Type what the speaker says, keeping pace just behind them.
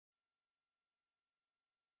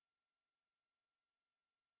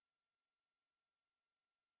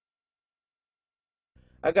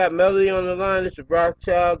I got Melody on the line. It's a rock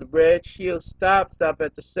child, the red shield. Stop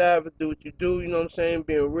at the Sabbath. Do what you do. You know what I'm saying?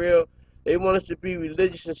 Being real. They want us to be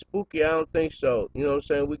religious and spooky. I don't think so. You know what I'm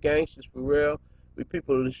saying? We gangsters for real. We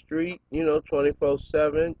people of the street.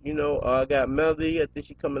 24/7. I got Melody. I think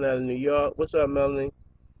she coming out of New York. What's up, Melody?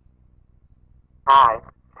 Hi.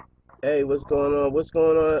 Hey, what's going on? What's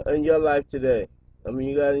going on in your life today? I mean,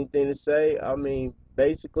 you got anything to say? I mean,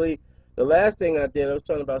 basically, the last thing I did, I was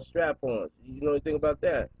talking about strap-ons. You know anything about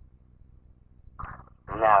that?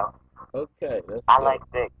 No. Okay, let's I go. like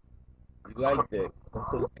Dhick. You like dick.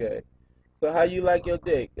 Okay. So how you like your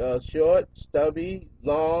dick? Short, stubby,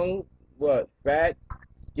 long, what? Fat,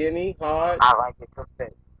 skinny, hard? I like it to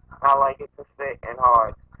fit. I like it to fit and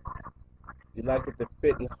hard. You like it to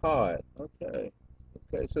fit and hard. Okay.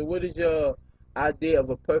 Okay. So what is your idea of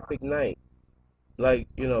a perfect night? Like,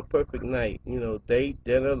 perfect night. Date,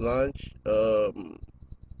 dinner, lunch,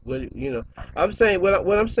 I'm saying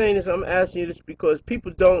what I'm saying is I'm asking you this because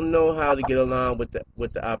people don't know how to get along with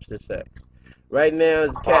the opposite sex. Right now,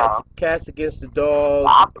 it's cats Well, cats against the the dogs.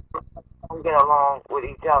 opposites don't get along with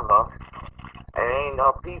each other. It ain't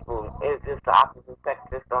no people. It's just the opposite sex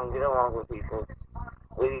just don't get along with people,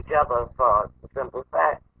 with each other for the simple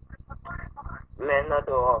fact. Men are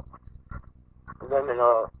dogs, women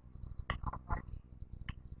are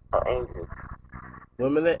angels.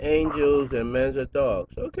 Women are angels and men are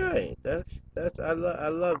dogs. Okay, that's I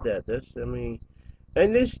love that. I mean,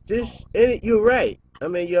 and and you're right. I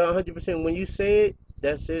mean, you're 100% when you say it.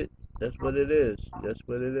 That's it. That's what it is. That's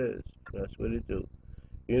what it is. That's what it do.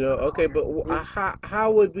 Okay, but You,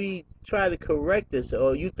 how would we try to correct this?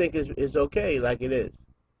 Or you think it's okay like it is?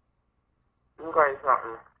 I'm going to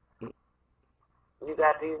something. You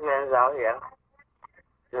got these men out here,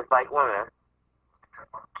 just like women.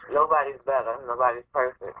 Nobody's better. Nobody's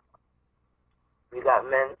perfect. You got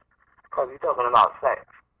men, because you're talking about sex.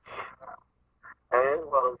 And this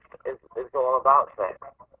world is all about sex.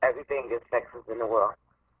 Everything is sexist in the world.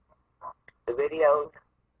 The videos,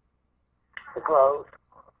 the clothes,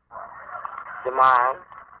 the mind,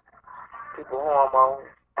 people hormones,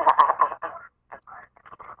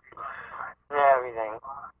 and everything.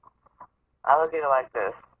 I look at it like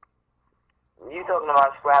this. You talking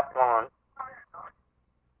about scrap on.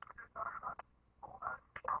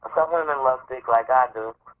 Some women love dick like I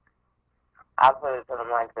do. I put it to them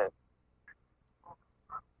like this.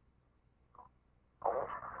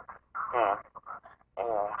 Yeah.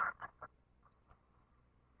 Yeah.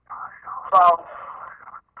 So,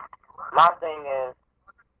 my thing is,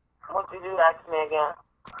 what you do, ask me again?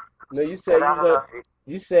 No, you Because said I you don't know look. if you,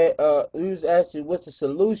 You said you was asking what's the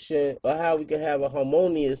solution or how we can have a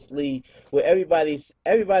harmoniously where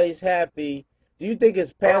everybody's happy. Do you think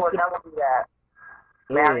it's it past will the? never be that.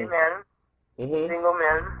 Married Mm, men, mhm. single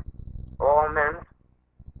men, all men,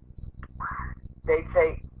 they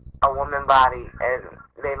take a woman body and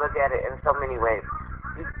they look at it in so many ways.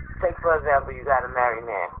 You take for example, you got a married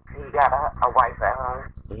man. He got a wife at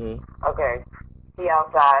home. Mhm. Okay, he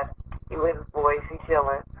outside. He with his boys. He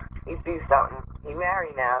chilling. He sees something. He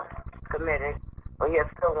married now, committed, but he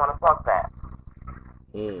still want to fuck that.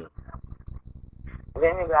 Mm.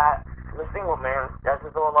 Then you got the single man that's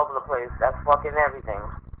just all over the place. That's fucking everything.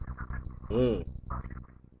 Mm.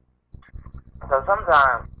 So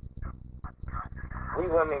sometimes we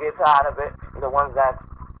women get tired of it. The ones that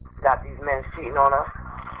got these men cheating on us.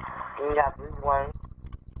 And you got this one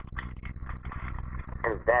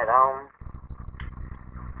is that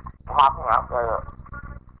hopping around for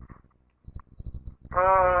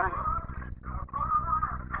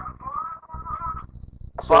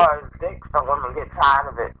as So far as dick, some women get tired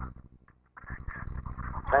of it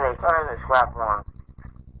and they turn the scrap on.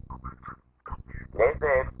 They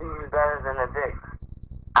say if she is better than a dick,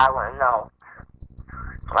 I wouldn't know.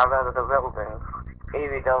 I'd rather the real thing.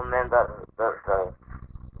 Even though men the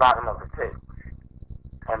bottom of the pit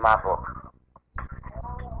in my book.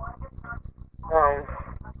 Um,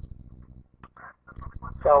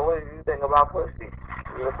 so what do you think about pussy?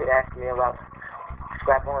 You could ask me about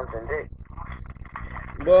strap-ons and dick.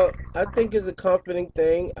 well, I think it's a comforting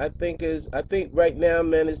thing. I think right now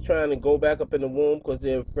men is trying to go back up in the womb because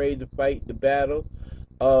they're afraid to fight the battle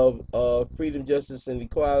of freedom, justice, and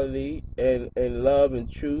equality, and love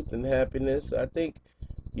and truth and happiness. I think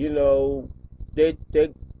you know they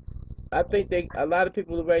I think they a lot of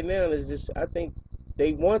people right now is just I think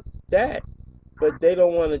they want that, but they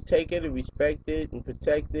don't want to take it and respect it and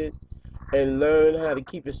protect it and learn how to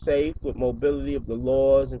keep it safe with mobility of the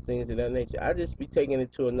laws and things of that nature. I just be taking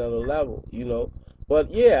it to another level.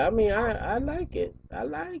 But yeah, I mean, I like it. I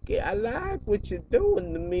like it. I like what you're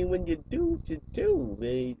doing to me when you do what you do.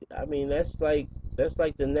 I mean, that's like That's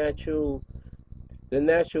like the natural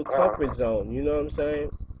comfort zone. You know what I'm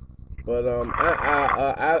saying? But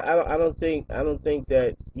I don't think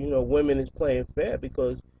that women is playing fair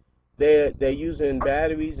because they're using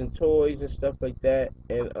batteries and toys and stuff like that,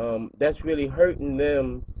 and that's really hurting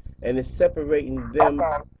them, and it's separating them.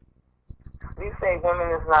 Okay, you say women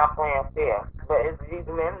is not playing fair, but is these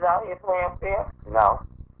men out here playing fair? No.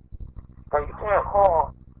 So you can't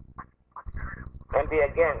call and be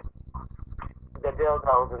against the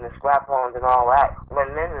dildos and the strap-ons and all that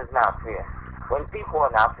when men is not fair. When people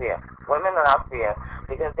are not fair. Women are not fair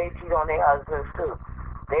because they cheat on their husbands too.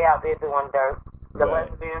 They out there doing dirt. The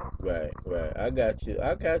Right, lesbians, right. I got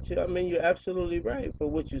you. I mean, you're absolutely right for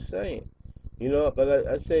what you're saying. But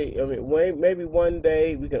I say, I mean, maybe one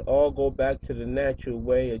day we can all go back to the natural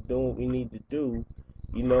way of doing what we need to do,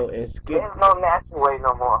 and skip. there's no natural way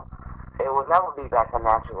no more. It will never be back a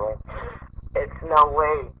natural way. It's no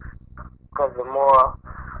way because the more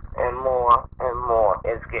and more and more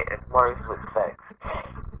it's getting worse with sex.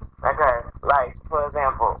 Okay, like for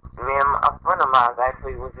example, me and a friend of mine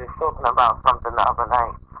actually was just talking about something the other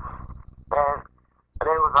night, and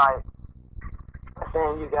they was like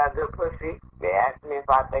saying you got good pussy. They asked me if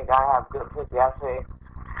I think I have good pussy. I said,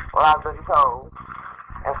 well, I've been told,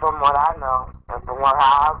 and from what I know, and from what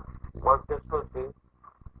I've worked this pussy,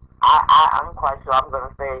 I'm quite sure I'm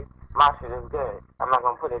gonna say my shit is good. I'm not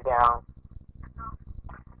gonna put it down.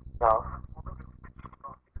 So,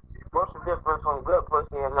 what's the difference from good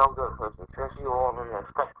pussy and no good pussy? Since you all in the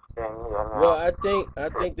sex thing here Well, now. I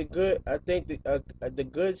think the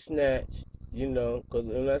good snatch, because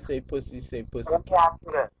when I say Let me pussy. ask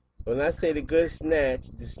you this. When I say the good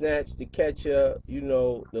snatch, the catcher,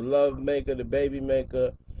 the love maker, the baby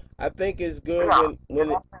maker, I think it's good No,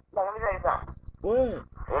 when it. let me tell you something. What?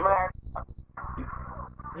 Let me ask,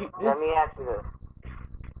 You, this. let me ask you this.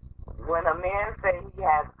 When a man says he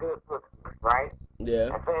has good pussy, right? Yeah.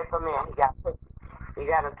 And say it's a man, he got pussy. He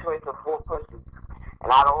got a choice of four pussies.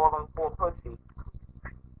 And out of all them four pussies,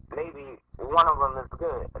 maybe one of them is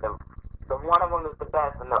good. The one of them is the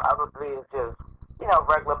best, and the other three is just,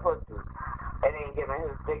 regular pussy. And ain't giving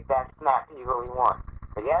his dick that snap he really wants.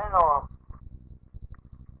 But yeah, I know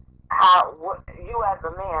you as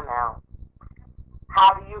a man now,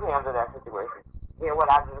 how do you handle that situation? Hear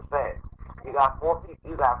what I just said. You got four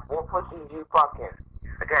pussies you fucking.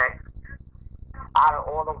 Okay? Out of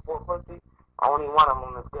all them four pussies, only one of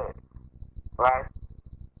them is good. Right?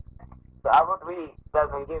 The other three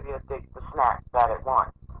doesn't give your dick the snap that it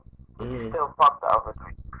wants. But you Hmm. still fuck the other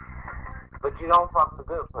three. But you don't fuck the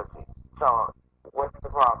good pussy. So, what's the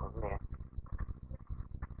problem, man?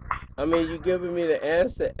 I mean, you giving me the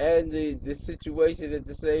answer and the situation at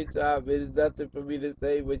the same time. It's nothing for me to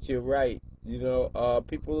say, but you're right. I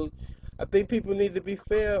think people need to be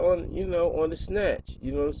fair on the snatch.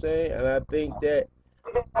 You know what I'm saying? And I think that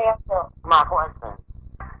You didn't answer my question.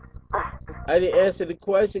 I didn't answer the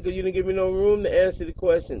question because you didn't give me no room to answer the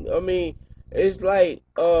question. I mean, it's like,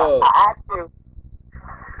 I asked you.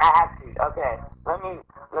 I asked you. Okay, let me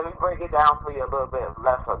let me break it down for you a little bit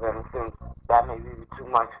lesser than since that may be too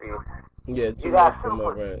much for you. yeah, too You much got for two my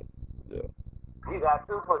pussies. rank. So, You got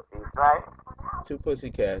two pussies, right? two pussy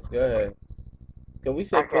cats. Go ahead. Can we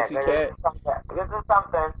say Okay, pussy then cat? this is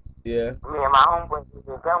something Yeah. me and my homeboy was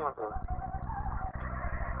just going through.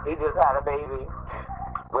 He just had a baby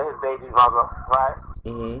with his baby mother, right?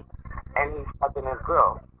 Mhm. And he's fucking his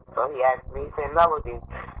girl. So he asked me, he said, Melody,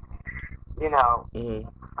 you know, Mhm.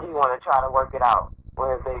 he want to try to work it out with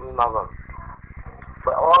his baby mother.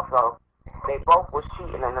 But also, they both was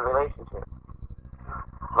cheating in the relationship,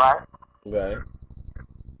 right? Right.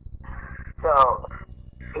 So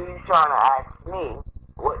he's trying to ask me,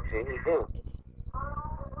 what should he do?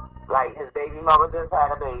 Like his baby mother just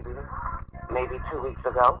had a baby, maybe 2 weeks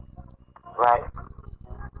ago, right?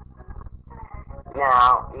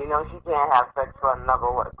 Now, she can't have sex for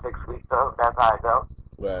another, 6 weeks, so that's how it goes.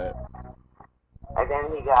 Right. And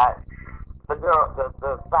then he got the girl,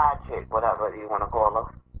 the side chick, whatever you want to call her.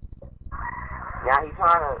 Now he's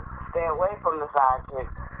trying to stay away from the side chick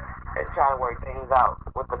and try to work things out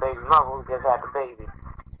with the baby mother who just had the baby.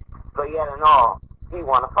 But yet and all, he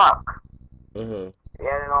want to fuck. Mhm.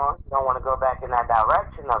 Yet and all, he don't want to go back in that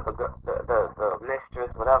direction of the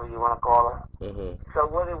mistress, whatever you want to call her. Mhm. So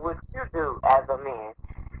what would you do as a man?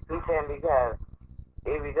 He's saying because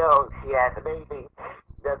even though she had the baby,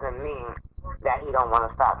 doesn't mean that he don't want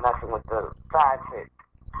to stop messing with the side chick.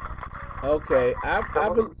 Okay. So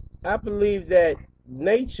what do you, I believe that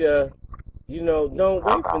nature, don't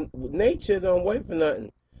wait okay. for nature don't wait for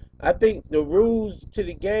nothing. I think the rules to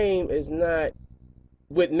the game is not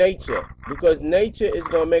with nature, because nature is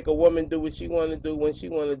gonna make a woman do what she want to do, when she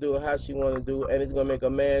want to do it, how she want to do it, and it's gonna make a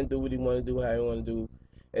man do what he want to do, how he want to do.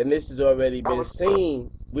 And this has already been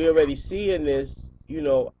seen. We already seeing this,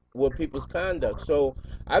 with people's conduct. So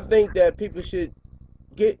I think that people should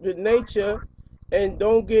get with nature and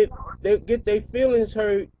don't get their feelings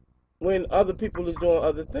hurt when other people is doing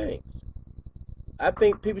other things. I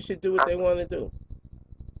think people should do what they want to do.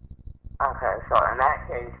 Okay, so in that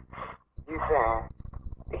case, you saying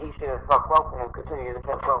he should have fucked both of them, continue to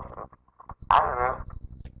fuck both of them. I don't know.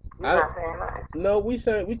 You're I not saying nothing. No, we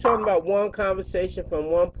talking about one conversation from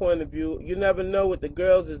one point of view. You never know what the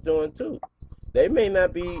girls is doing too. They may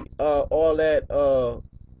not be all that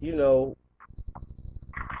you know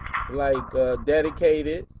like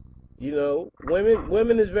dedicated.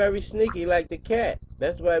 Women is very sneaky like the cat.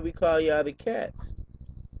 That's why we call y'all the cats.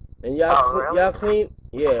 And Oh, really?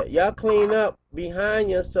 y'all clean up behind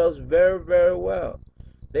yourselves very, very well.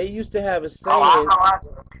 They used to have a Oh, I saying. know I do.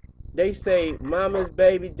 They say, "Mama's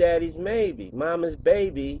baby, daddy's maybe. Mama's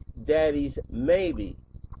baby, daddy's maybe."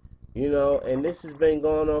 And this has been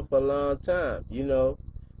going on for a long time.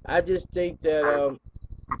 I just think that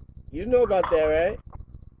you know about that, right?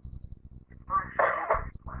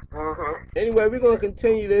 Mm-hmm. Anyway, we're gonna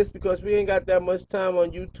continue this because we ain't got that much time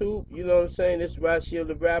on YouTube. You know what I'm saying? This is Rashiel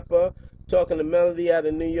the rapper talking to Melody out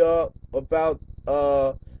of New York about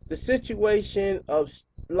the situation of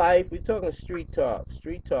life. We're talking street talk,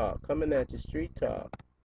 coming at you, street talk.